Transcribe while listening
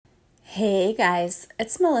Hey guys,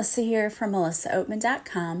 it's Melissa here from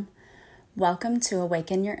melissaoatman.com. Welcome to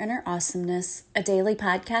Awaken Your Inner Awesomeness, a daily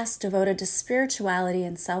podcast devoted to spirituality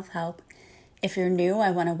and self-help. If you're new,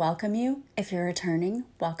 I want to welcome you. If you're returning,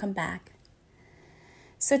 welcome back.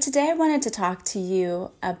 So today I wanted to talk to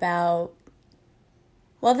you about,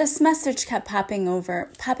 this message kept popping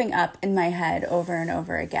up in my head over and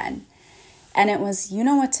over again. And it was, you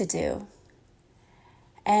know what to do.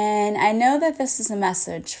 And I know that this is a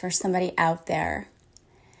message for somebody out there.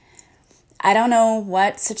 I don't know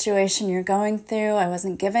what situation you're going through. I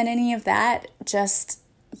wasn't given any of that. Just,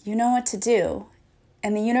 you know what to do.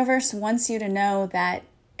 And the universe wants you to know that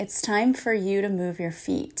it's time for you to move your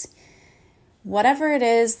feet. Whatever it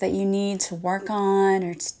is that you need to work on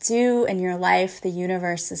or to do in your life, the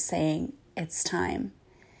universe is saying it's time.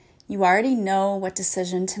 You already know what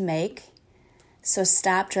decision to make. So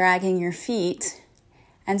stop dragging your feet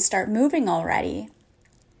and start moving already.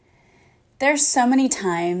 There's so many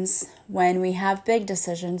times when we have big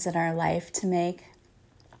decisions in our life to make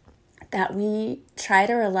that we try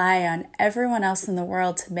to rely on everyone else in the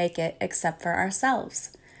world to make it except for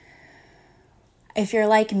ourselves. If you're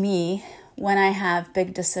like me, when I have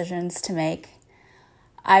big decisions to make,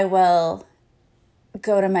 I will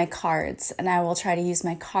go to my cards and I will try to use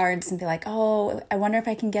my cards and be like, I wonder if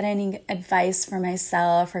I can get any advice for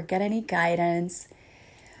myself or get any guidance.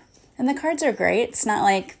 And the cards are great. It's not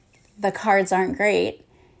like the cards aren't great.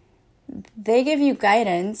 They give you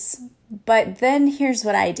guidance, but then here's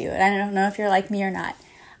what I do. And I don't know if you're like me or not.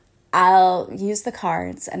 I'll use the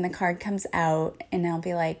cards and the card comes out and I'll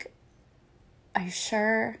be like, Are you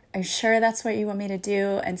sure? Are you sure that's what you want me to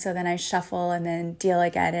do? And so then I shuffle and then deal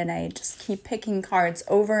again and I just keep picking cards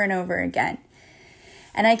over and over again.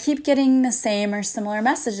 And I keep getting the same or similar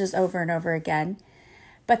messages over and over again.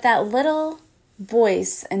 But that little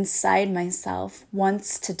voice inside myself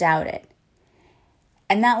wants to doubt it.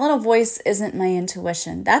 And that little voice isn't my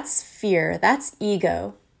intuition. That's fear. That's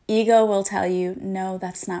ego. Ego will tell you, no,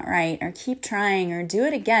 that's not right, or keep trying, or do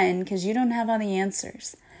it again because you don't have all the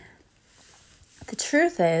answers. The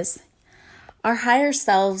truth is, our higher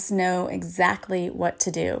selves know exactly what to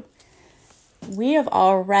do. We have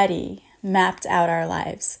already mapped out our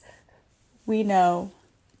lives. We know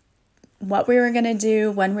what we were going to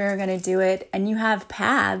do, when we were going to do it, and you have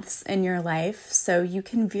paths in your life so you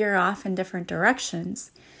can veer off in different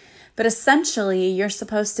directions. But essentially, you're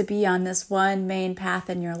supposed to be on this one main path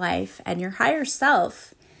in your life, and your higher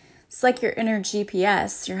self, it's like your inner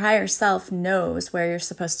GPS, your higher self knows where you're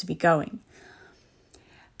supposed to be going.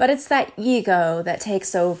 But it's that ego that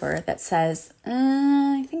takes over that says,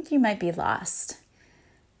 I think you might be lost.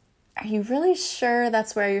 Are you really sure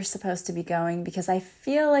that's where you're supposed to be going? Because I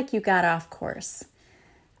feel like you got off course.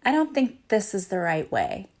 I don't think this is the right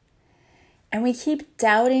way. And we keep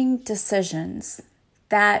doubting decisions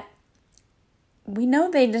that we know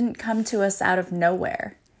they didn't come to us out of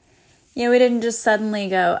nowhere. We didn't just suddenly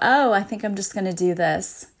go, I think I'm just going to do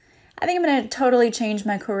this. I think I'm going to totally change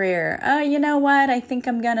my career. You know what? I think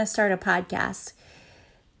I'm going to start a podcast.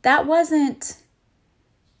 That wasn't...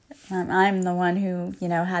 I'm the one who,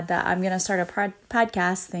 had that I'm going to start a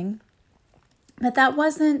podcast thing. But that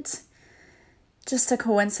wasn't just a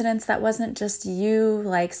coincidence. That wasn't just you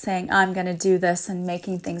saying, I'm going to do this and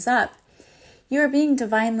making things up. You are being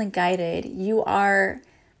divinely guided. You are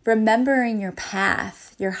remembering your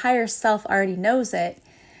path. Your higher self already knows it.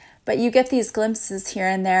 But you get these glimpses here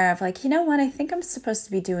and there of you know what? I think I'm supposed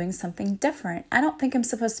to be doing something different. I don't think I'm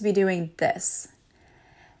supposed to be doing this.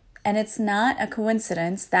 And it's not a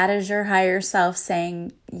coincidence. That is your higher self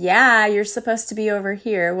saying, yeah, you're supposed to be over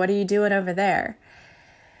here. What are you doing over there?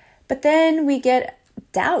 But then we get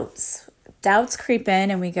doubts. Doubts creep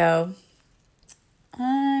in and we go,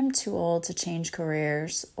 I'm too old to change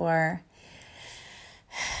careers. Or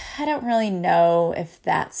I don't really know if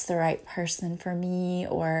that's the right person for me.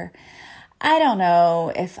 Or I don't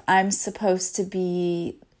know if I'm supposed to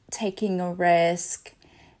be taking a risk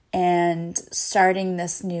and starting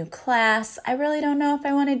this new class. I really don't know if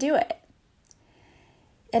I want to do it.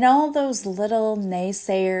 And all those little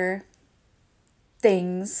naysayer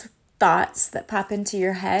thoughts that pop into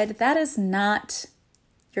your head, that is not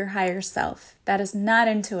your higher self. That is not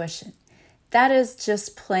intuition. That is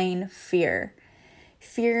just plain fear.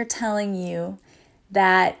 Fear telling you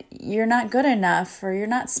that you're not good enough, or you're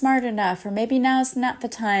not smart enough, or maybe now's not the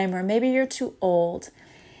time, or maybe you're too old.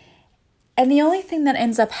 And the only thing that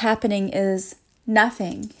ends up happening is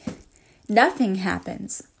nothing. Nothing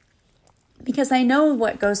happens. Because I know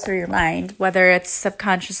what goes through your mind, whether it's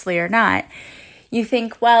subconsciously or not. You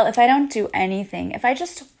think, if I don't do anything, if I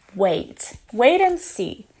just wait and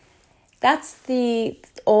see, That's the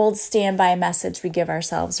old standby message we give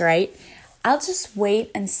ourselves, right? I'll just wait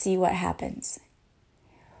and see what happens.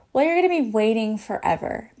 Well, you're going to be waiting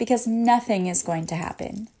forever because nothing is going to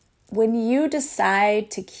happen. When you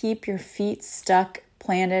decide to keep your feet stuck,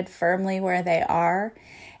 planted firmly where they are,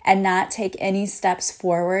 and not take any steps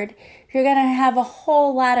forward, you're going to have a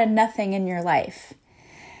whole lot of nothing in your life.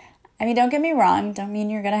 I mean, don't get me wrong, don't mean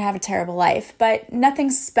you're going to have a terrible life, but nothing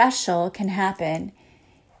special can happen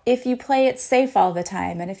if you play it safe all the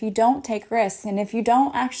time, and if you don't take risks, and if you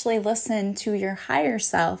don't actually listen to your higher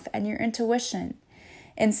self and your intuition,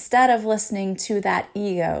 instead of listening to that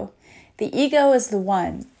ego. The ego is the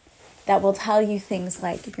one that will tell you things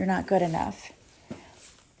like, you're not good enough.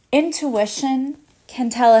 Intuition can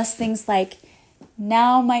tell us things like,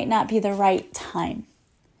 now might not be the right time.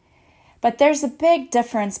 But there's a big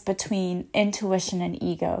difference between intuition and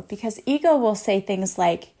ego, because ego will say things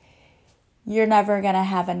like, you're never going to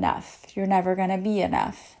have enough. You're never going to be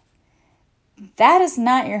enough. That is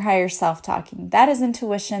not your higher self talking. That is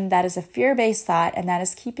intuition. That is a fear-based thought, and that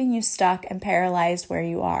is keeping you stuck and paralyzed where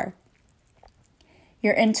you are.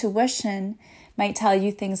 Your intuition might tell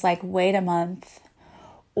you things like, wait a month,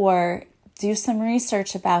 or do some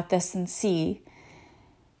research about this and see.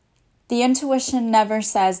 The intuition never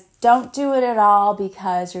says, don't do it at all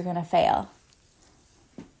because you're going to fail.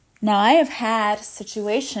 Now, I have had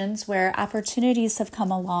situations where opportunities have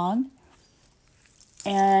come along,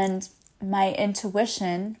 and my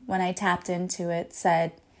intuition, when I tapped into it,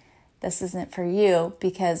 said, this isn't for you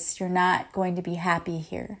because you're not going to be happy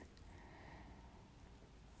here.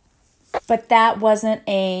 But that wasn't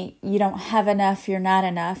a, you don't have enough, you're not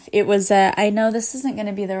enough. It was a, I know this isn't going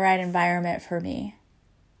to be the right environment for me.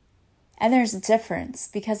 And there's a difference,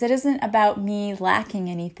 because it isn't about me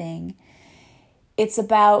lacking anything. It's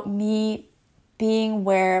about me being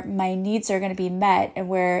where my needs are going to be met and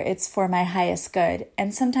where it's for my highest good.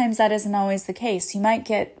 And sometimes that isn't always the case. You might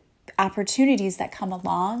get opportunities that come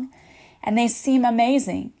along and they seem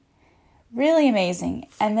amazing, really amazing.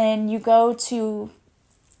 And then you go to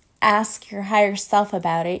ask your higher self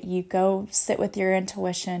about it. You go sit with your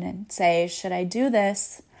intuition and say, should I do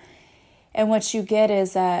this? And what you get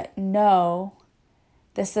is a no,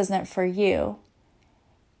 this isn't for you.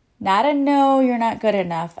 Not a no, you're not good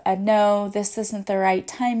enough. A no, this isn't the right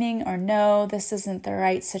timing, or no, this isn't the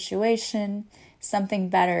right situation. Something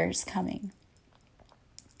better is coming.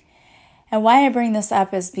 And why I bring this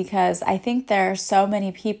up is because I think there are so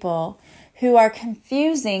many people who are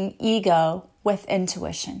confusing ego with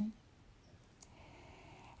intuition.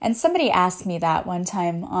 And somebody asked me that one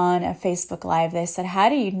time on a Facebook Live. They said, how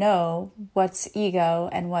do you know what's ego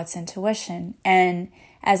and what's intuition? And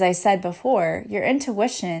as I said before, your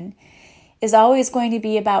intuition is always going to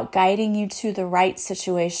be about guiding you to the right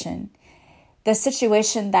situation, the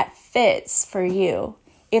situation that fits for you.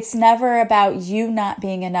 It's never about you not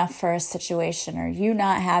being enough for a situation or you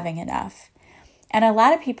not having enough. And a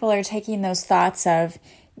lot of people are taking those thoughts of,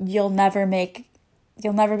 you'll never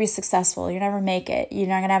be successful, you'll never make it, you're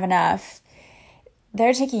not going to have enough.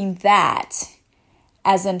 They're taking that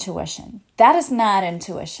as intuition. That is not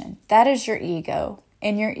intuition. That is your ego.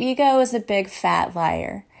 And your ego is a big fat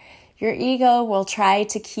liar. Your ego will try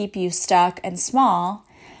to keep you stuck and small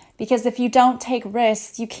because if you don't take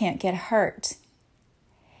risks, you can't get hurt.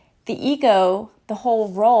 The ego, the whole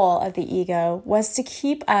role of the ego was to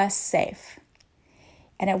keep us safe.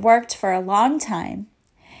 And it worked for a long time.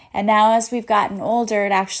 And now as we've gotten older,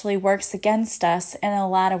 it actually works against us in a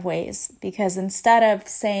lot of ways, because instead of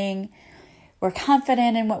saying we're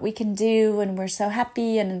confident in what we can do and we're so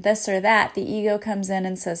happy and this or that, the ego comes in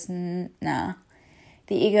and says, nah.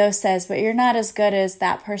 The ego says, but you're not as good as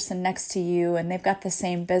that person next to you and they've got the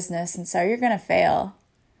same business, and so you're going to fail.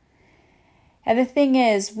 And the thing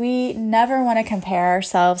is, we never want to compare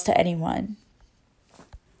ourselves to anyone.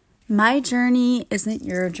 My journey isn't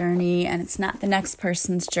your journey, and it's not the next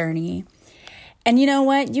person's journey. And you know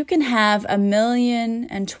what? You can have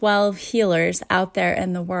 1,012 healers out there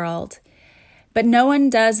in the world, but no one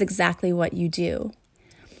does exactly what you do.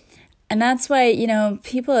 And that's why,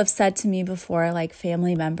 people have said to me before, like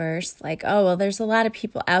family members, like, oh, well, there's a lot of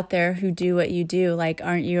people out there who do what you do. Like,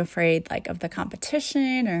 aren't you afraid, like, of the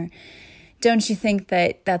competition? Or don't you think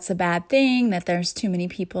that that's a bad thing, that there's too many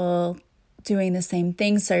people doing the same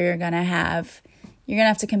thing, so you're going to have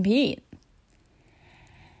to compete?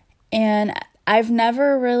 And I've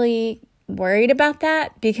never really worried about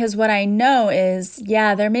that, because what I know is,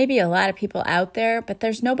 yeah, there may be a lot of people out there, but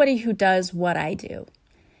there's nobody who does what I do,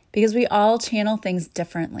 because we all channel things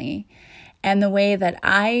differently. And the way that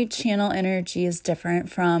I channel energy is different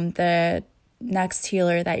from the next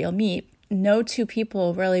healer that you'll meet. no two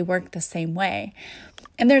people really work the same way.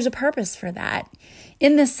 And there's a purpose for that.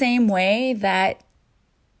 In the same way that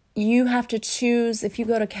you have to choose, if you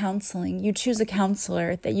go to counseling, you choose a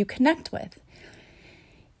counselor that you connect with.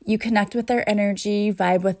 You connect with their energy,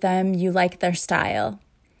 vibe with them, you like their style.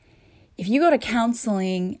 If you go to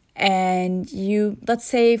counseling and let's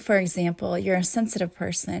say, for example, you're a sensitive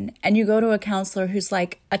person and you go to a counselor who's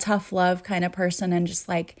like a tough love kind of person and just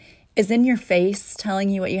like is in your face telling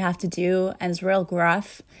you what you have to do and is real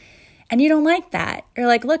gruff, and you don't like that. You're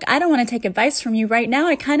like, look, I don't want to take advice from you right now.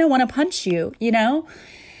 I kind of want to punch you,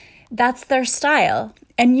 That's their style.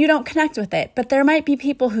 And you don't connect with it. But there might be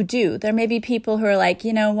people who do. There may be people who are like,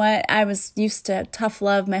 you know what? I was used to tough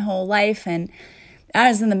love my whole life, and I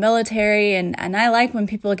was in the military, and I like when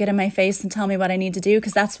people get in my face and tell me what I need to do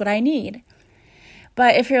because that's what I need.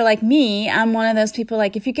 But if you're like me, I'm one of those people,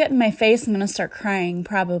 like, if you get in my face, I'm going to start crying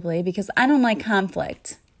probably because I don't like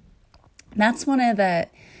conflict. That's one of the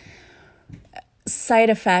side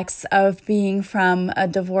effects of being from a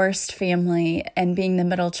divorced family and being the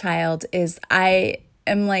middle child is I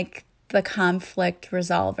am like the conflict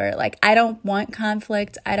resolver. Like, I don't want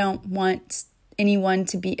conflict. I don't want anyone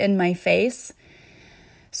to be in my face.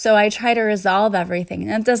 So I try to resolve everything. And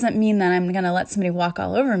that doesn't mean that I'm going to let somebody walk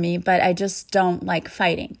all over me, but I just don't like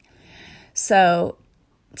fighting. So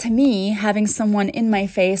to me, having someone in my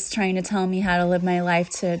face trying to tell me how to live my life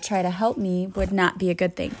to try to help me would not be a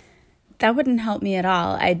good thing. That wouldn't help me at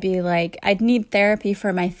all. I'd be like, I'd need therapy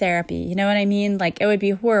for my therapy. You know what I mean? Like, it would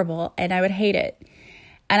be horrible and I would hate it.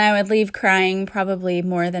 And I would leave crying probably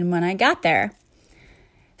more than when I got there.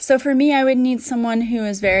 So for me, I would need someone who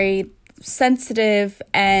is very sensitive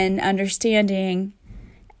and understanding,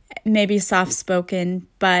 maybe soft-spoken,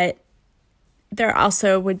 but there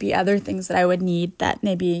also would be other things that I would need that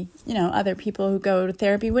maybe, other people who go to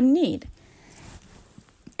therapy wouldn't need.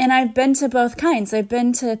 And I've been to both kinds. I've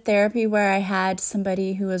been to therapy where I had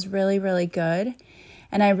somebody who was really, really good,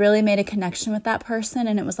 and I really made a connection with that person,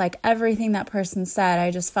 and it was like everything that person said,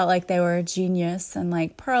 I just felt like they were a genius, and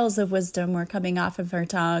like pearls of wisdom were coming off of her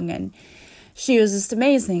tongue, and she was just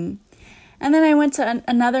amazing. And then I went to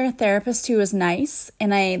another therapist who was nice,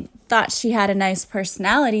 and I thought she had a nice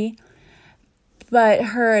personality, but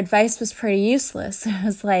her advice was pretty useless. It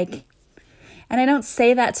was like, and I don't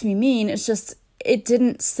say that to be mean, it's just, it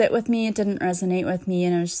didn't sit with me, it didn't resonate with me,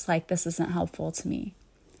 and I was just like, this isn't helpful to me.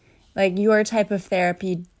 Like, your type of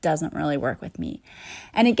therapy doesn't really work with me.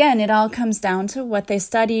 And again, it all comes down to what they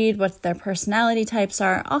studied, what their personality types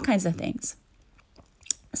are, all kinds of things.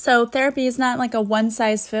 So therapy is not like a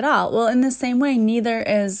one-size-fit-all. Well, in the same way, neither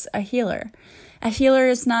is a healer. A healer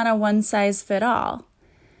is not a one-size-fit-all.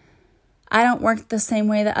 I don't work the same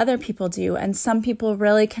way that other people do, and some people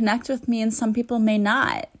really connect with me and some people may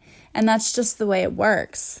not. And that's just the way it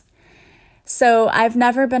works. So I've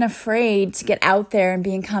never been afraid to get out there and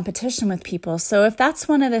be in competition with people. So if that's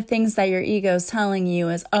one of the things that your ego is telling you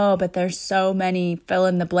is, oh, but there's so many fill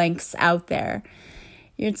in the blanks out there,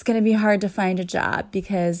 it's going to be hard to find a job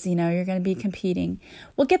because, you're going to be competing.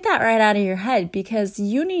 Well, get that right out of your head, because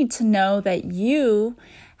you need to know that you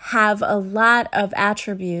have a lot of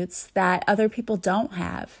attributes that other people don't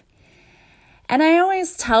have. And I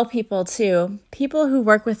always tell people too, people who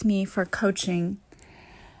work with me for coaching,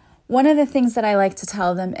 one of the things that I like to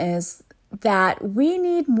tell them is that we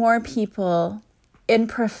need more people in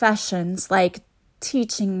professions like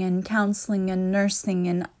teaching and counseling and nursing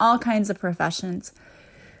and all kinds of professions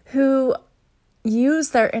who use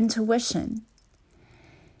their intuition.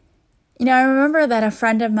 I remember that a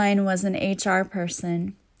friend of mine was an HR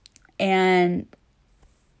person and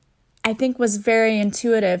I think was very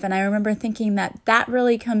intuitive. And I remember thinking that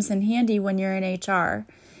really comes in handy when you're in HR,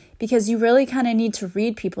 because you really kind of need to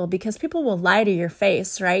read people, because people will lie to your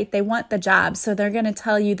face, right? They want the job. So they're going to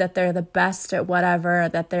tell you that they're the best at whatever,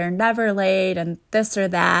 that they're never late and this or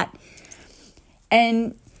that.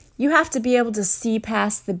 And you have to be able to see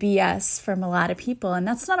past the BS from a lot of people. And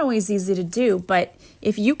that's not always easy to do. But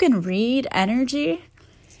if you can read energy,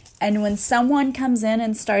 and when someone comes in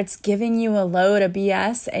and starts giving you a load of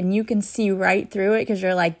BS and you can see right through it because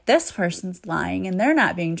you're like, this person's lying and they're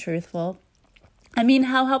not being truthful. I mean,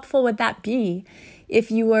 how helpful would that be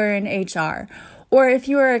if you were in HR or if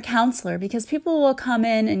you were a counselor? Because people will come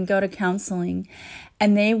in and go to counseling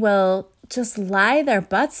and they will just lie their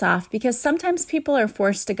butts off, because sometimes people are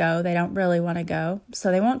forced to go. They don't really want to go, so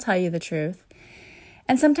they won't tell you the truth.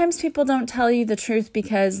 And sometimes people don't tell you the truth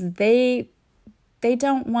because they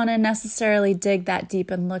don't want to necessarily dig that deep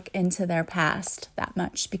and look into their past that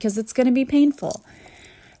much, because it's going to be painful.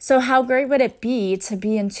 So how great would it be to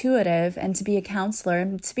be intuitive and to be a counselor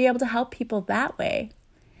and to be able to help people that way?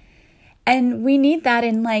 And we need that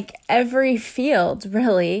in like every field,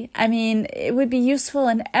 really. I mean, it would be useful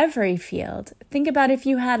in every field. Think about if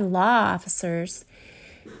you had law officers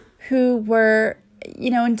who were,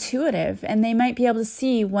 intuitive, and they might be able to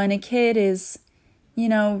see when a kid is,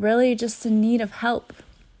 really just in need of help.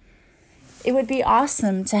 It would be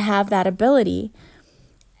awesome to have that ability.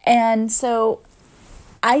 And so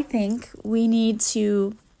I think we need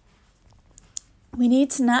to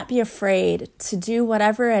not be afraid to do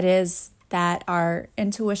whatever it is that our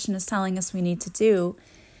intuition is telling us we need to do,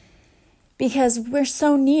 because we're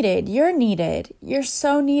so needed. You're needed. You're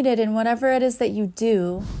so needed in whatever it is that you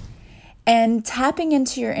do. And tapping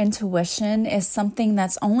into your intuition is something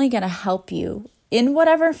that's only going to help you in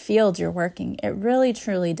whatever field you're working. It really,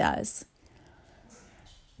 truly does.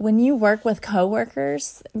 When you work with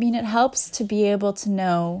coworkers, it helps to be able to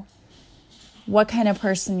know what kind of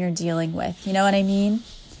person you're dealing with. You know what I mean?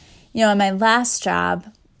 In my last job,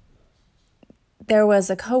 there was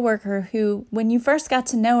a coworker who, when you first got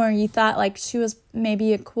to know her, you thought like she was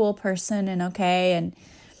maybe a cool person and okay. And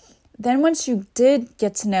then once you did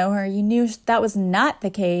get to know her, you knew that was not the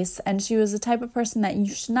case. And she was the type of person that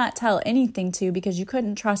you should not tell anything to because you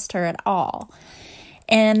couldn't trust her at all.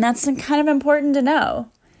 And that's kind of important to know.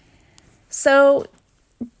 So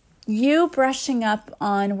you brushing up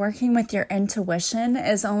on working with your intuition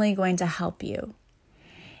is only going to help you.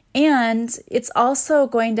 And it's also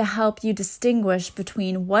going to help you distinguish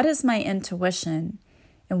between what is my intuition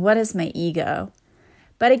and what is my ego.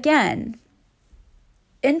 But again,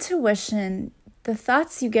 intuition, the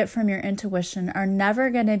thoughts you get from your intuition are never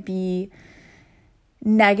going to be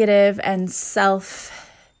negative and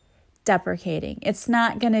self-deprecating. It's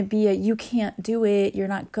not going to be you can't do it, you're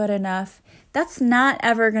not good enough. That's not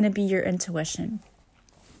ever going to be your intuition.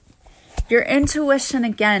 Your intuition,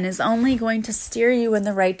 again, is only going to steer you in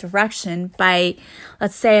the right direction by,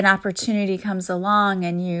 let's say an opportunity comes along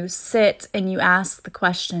and you sit and you ask the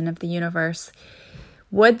question of the universe,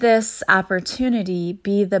 would this opportunity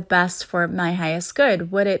be the best for my highest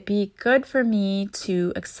good? Would it be good for me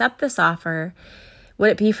to accept this offer?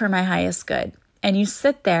 Would it be for my highest good? And you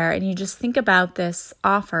sit there and you just think about this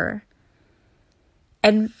offer.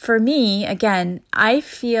 And for me, again, I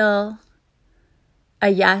feel a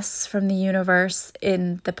yes from the universe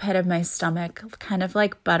in the pit of my stomach, kind of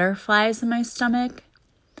like butterflies in my stomach.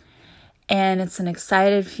 And it's an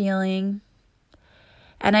excited feeling.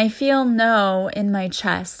 And I feel no in my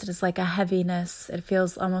chest. It is like a heaviness. It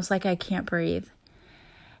feels almost like I can't breathe.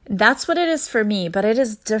 That's what it is for me, but it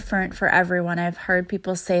is different for everyone. I've heard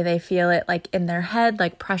people say they feel it like in their head,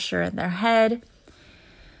 like pressure in their head.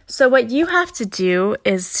 So what you have to do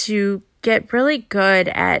is to get really good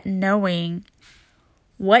at knowing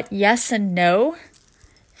what yes and no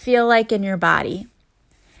feel like in your body.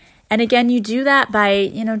 And again, you do that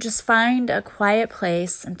by, just find a quiet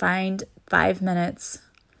place and find 5 minutes.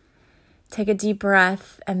 Take a deep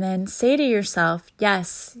breath and then say to yourself,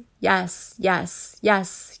 yes, yes, yes,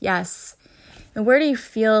 yes, yes. And where do you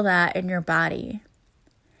feel that in your body?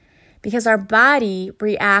 Because our body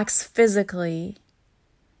reacts physically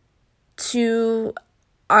to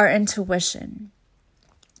our intuition.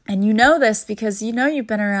 And you know this because you've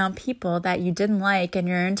been around people that you didn't like and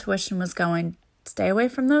your intuition was going, stay away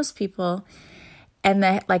from those people. And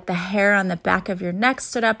the hair on the back of your neck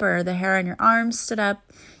stood up or the hair on your arms stood up.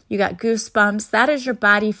 You got goosebumps. That is your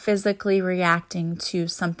body physically reacting to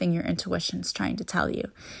something your intuition's trying to tell you.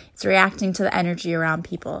 It's reacting to the energy around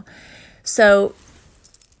people. So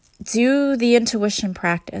do the intuition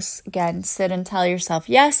practice. Again, sit and tell yourself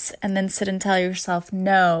yes, and then sit and tell yourself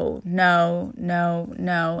no, no, no,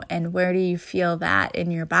 no. And where do you feel that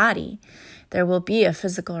in your body? There will be a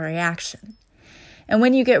physical reaction. And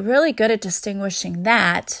when you get really good at distinguishing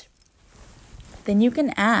that, then you can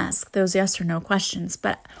ask those yes or no questions.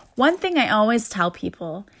 But one thing I always tell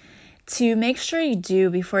people to make sure you do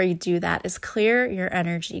before you do that is clear your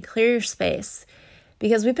energy, clear your space.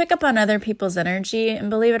 Because we pick up on other people's energy, and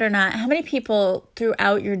believe it or not, how many people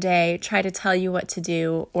throughout your day try to tell you what to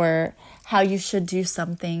do or how you should do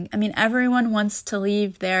something? Everyone wants to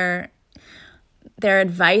leave their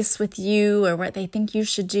advice with you or what they think you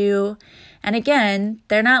should do. And again,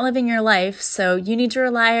 they're not living your life, so you need to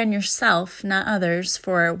rely on yourself, not others,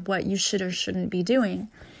 for what you should or shouldn't be doing.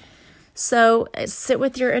 So sit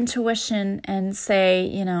with your intuition and say,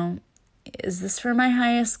 is this for my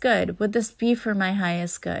highest good? Would this be for my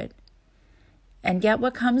highest good? And get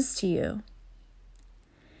what comes to you.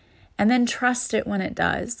 And then trust it when it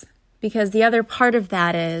does. Because the other part of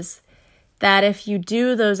that is that if you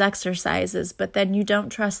do those exercises, but then you don't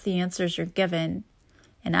trust the answers you're given,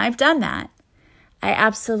 and I've done that. I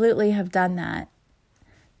absolutely have done that.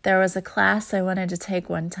 there was a class I wanted to take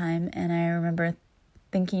one time, and I remember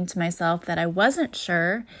thinking to myself that I wasn't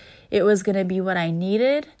sure it was going to be what I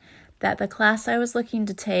needed, that the class I was looking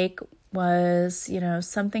to take was,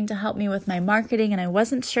 something to help me with my marketing, and I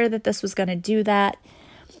wasn't sure that this was going to do that.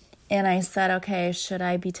 And I said, okay, should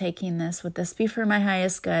I be taking this? Would this be for my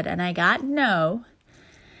highest good? And I got no.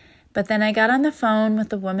 But then I got on the phone with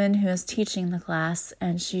the woman who was teaching the class,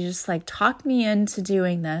 and she just talked me into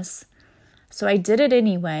doing this. So I did it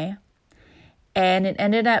anyway. And it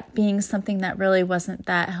ended up being something that really wasn't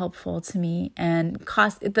that helpful to me. And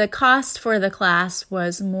the cost for the class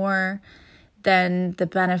was more than the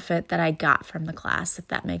benefit that I got from the class, if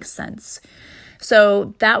that makes sense.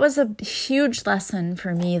 So that was a huge lesson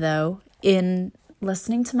for me, though, in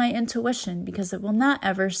listening to my intuition, because it will not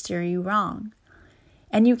ever steer you wrong.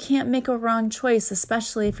 And you can't make a wrong choice,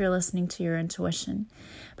 especially if you're listening to your intuition.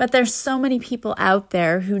 But there's so many people out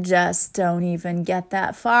there who just don't even get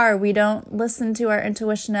that far. We don't listen to our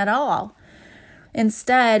intuition at all.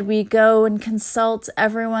 Instead, we go and consult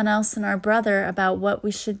everyone else and our brother about what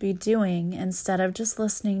we should be doing instead of just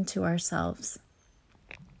listening to ourselves.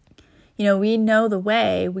 We know the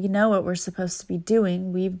way. We know what we're supposed to be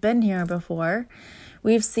doing. We've been here before.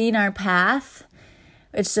 We've seen our path.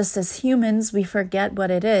 It's just as humans, we forget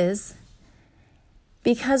what it is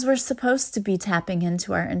because we're supposed to be tapping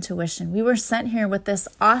into our intuition. We were sent here with this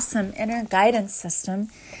awesome inner guidance system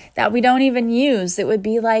that we don't even use. It would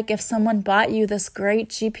be like if someone bought you this great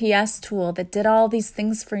GPS tool that did all these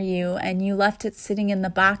things for you and you left it sitting in the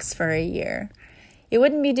box for a year. It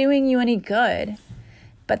wouldn't be doing you any good.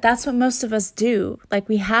 But that's what most of us do.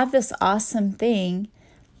 We have this awesome thing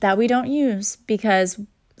that we don't use because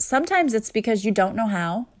sometimes it's because you don't know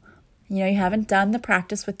how. You haven't done the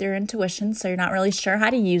practice with your intuition, so you're not really sure how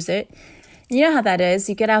to use it. You know how that is.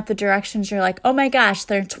 You get out the directions, you're like, oh my gosh,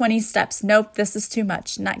 there are 20 steps. Nope, this is too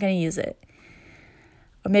much. Not going to use it.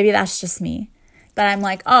 Or maybe that's just me. But I'm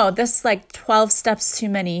like, oh, this is 12 steps too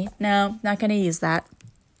many. No, not going to use that.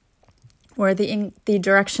 Or the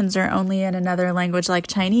directions are only in another language like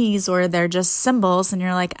Chinese, or they're just symbols, and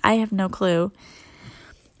you're like, I have no clue.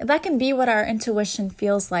 That can be what our intuition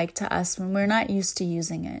feels like to us when we're not used to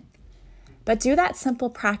using it. But do that simple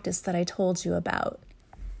practice that I told you about.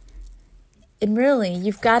 And really,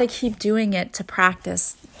 you've got to keep doing it to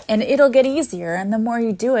practice. And it'll get easier. And the more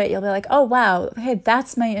you do it, you'll be like, oh, wow, hey,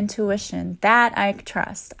 that's my intuition. That I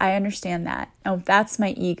trust. I understand that. Oh, that's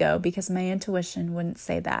my ego, because my intuition wouldn't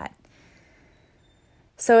say that.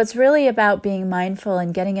 So it's really about being mindful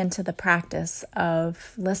and getting into the practice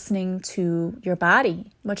of listening to your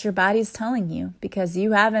body, what your body's telling you, because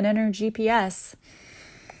you have an inner GPS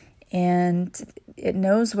and it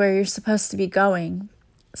knows where you're supposed to be going.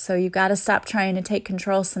 So you've got to stop trying to take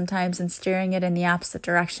control sometimes and steering it in the opposite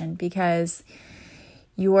direction, because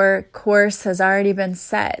your course has already been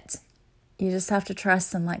set. You just have to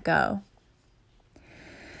trust and let go.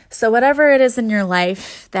 So whatever it is in your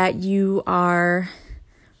life that you are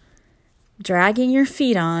dragging your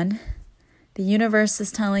feet on, the universe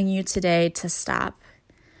is telling you today to stop.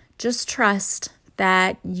 Just trust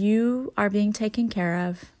that you are being taken care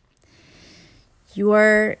of.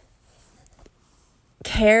 Your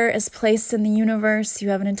care is placed in the universe. You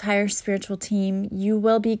have an entire spiritual team. You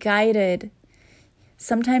will be guided.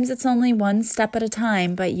 Sometimes it's only one step at a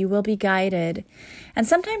time, but you will be guided. And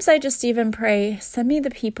sometimes I just even pray, send me the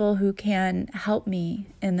people who can help me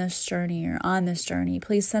in this journey or on this journey.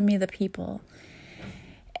 Please send me the people.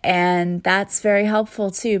 And that's very helpful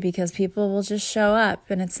too, because people will just show up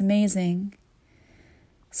and it's amazing.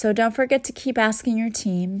 So don't forget to keep asking your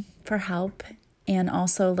team for help and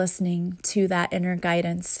also listening to that inner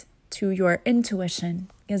guidance, to your intuition,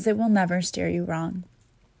 because it will never steer you wrong.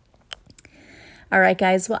 All right,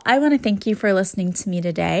 guys. Well, I want to thank you for listening to me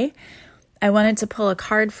today. I wanted to pull a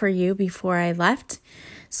card for you before I left.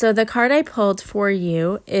 So the card I pulled for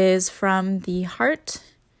you is from the Heart,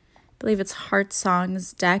 I believe it's Heart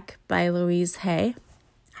Songs deck by Louise Hay.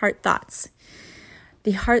 Heart Thoughts.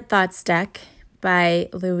 The Heart Thoughts deck by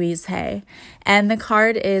Louise Hay. And the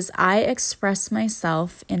card is, I express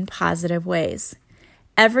myself in positive ways.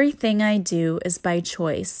 Everything I do is by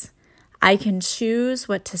choice. I can choose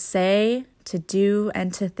what to say, to do,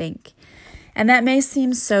 and to think. And that may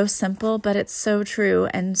seem so simple, but it's so true.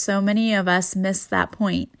 And so many of us miss that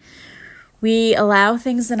point. We allow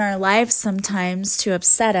things in our lives sometimes to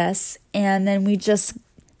upset us, and then we just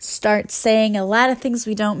start saying a lot of things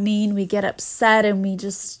we don't mean. We get upset and we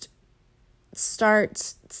just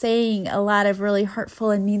start saying a lot of really hurtful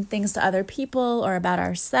and mean things to other people or about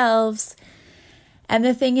ourselves. And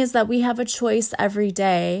the thing is that we have a choice every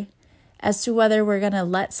day as to whether we're going to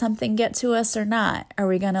let something get to us or not. Are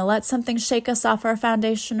we going to let something shake us off our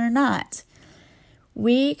foundation or not?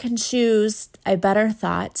 We can choose a better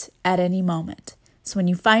thought at any moment. So when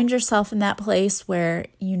you find yourself in that place where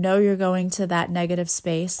you know you're going to that negative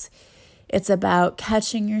space, it's about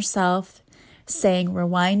catching yourself, saying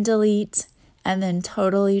rewind, delete, and then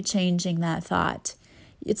totally changing that thought.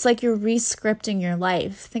 It's like you're re-scripting your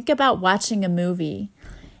life. Think about watching a movie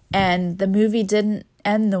and the movie didn't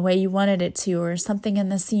end the way you wanted it to, or something in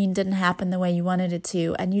the scene didn't happen the way you wanted it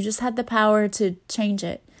to, and you just had the power to change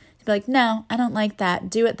it. To be like, no, I don't like that.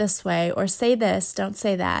 Do it this way, or say this, don't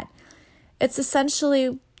say that. It's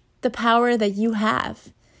essentially the power that you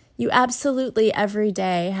have. You absolutely every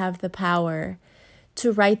day have the power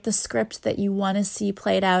to write the script that you want to see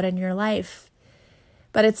played out in your life.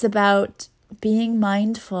 But it's about being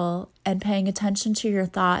mindful and paying attention to your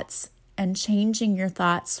thoughts and changing your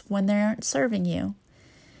thoughts when they aren't serving you.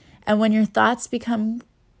 And when your thoughts become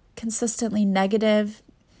consistently negative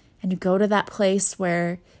and you go to that place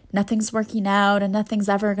where nothing's working out and nothing's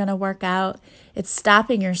ever going to work out, it's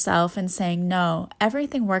stopping yourself and saying, no,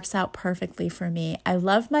 everything works out perfectly for me. I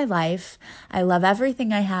love my life. I love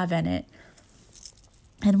everything I have in it.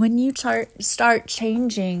 And when you start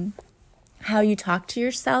changing how you talk to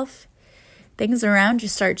yourself, things around you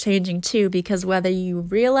start changing too, because whether you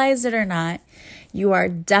realize it or not, you are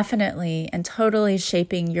definitely and totally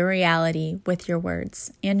shaping your reality with your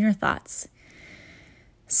words and your thoughts.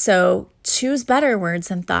 So choose better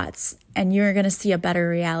words and thoughts, and you're going to see a better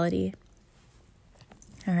reality.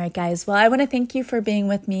 All right, guys. Well, I want to thank you for being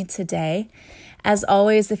with me today. As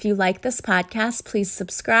always, if you like this podcast, please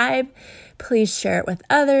subscribe. Please share it with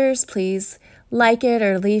others. Please like it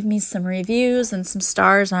or leave me some reviews and some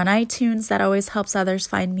stars on iTunes. That always helps others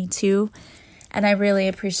find me too. And I really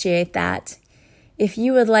appreciate that. If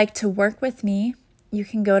you would like to work with me, you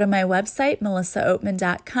can go to my website,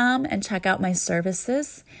 melissaoatman.com, and check out my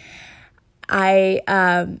services. I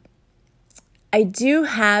do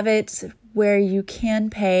have it where you can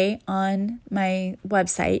pay on my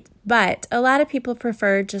website, but a lot of people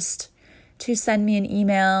prefer just to send me an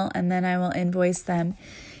email and then I will invoice them.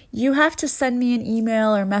 You have to send me an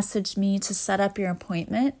email or message me to set up your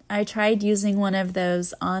appointment. I tried using one of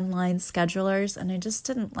those online schedulers and I just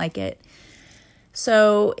didn't like it.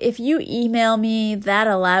 So if you email me, that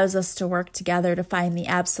allows us to work together to find the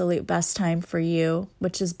absolute best time for you,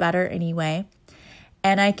 which is better anyway.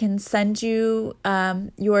 And I can send you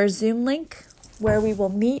your Zoom link where we will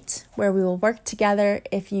meet, where we will work together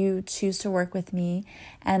if you choose to work with me.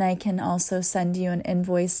 And I can also send you an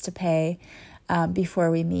invoice to pay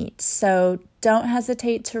before we meet. So don't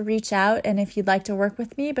hesitate to reach out. And if you'd like to work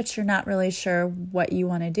with me, but you're not really sure what you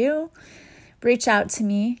want to do, reach out to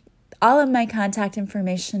me. All of my contact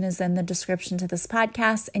information is in the description to this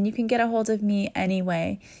podcast, and you can get a hold of me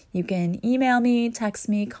anyway. You can email me, text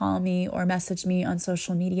me, call me, or message me on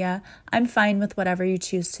social media. I'm fine with whatever you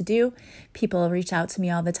choose to do. People reach out to me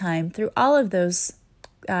all the time through all of those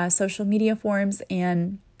social media forms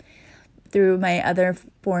and through my other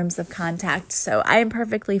forms of contact. So I am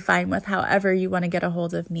perfectly fine with however you want to get a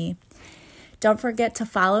hold of me. Don't forget to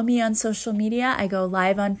follow me on social media. I go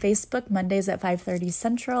live on Facebook Mondays at 5:30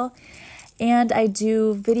 Central. And I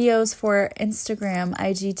do videos for Instagram,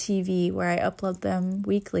 IGTV, where I upload them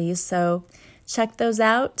weekly. So check those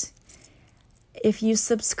out. If you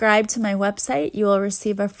subscribe to my website, you will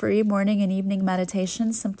receive a free morning and evening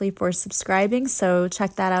meditation simply for subscribing. So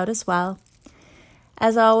check that out as well.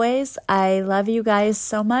 As always, I love you guys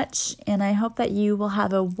so much, and I hope that you will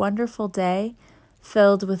have a wonderful day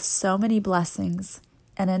filled with so many blessings.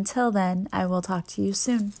 And until then, I will talk to you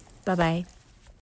soon. Bye-bye.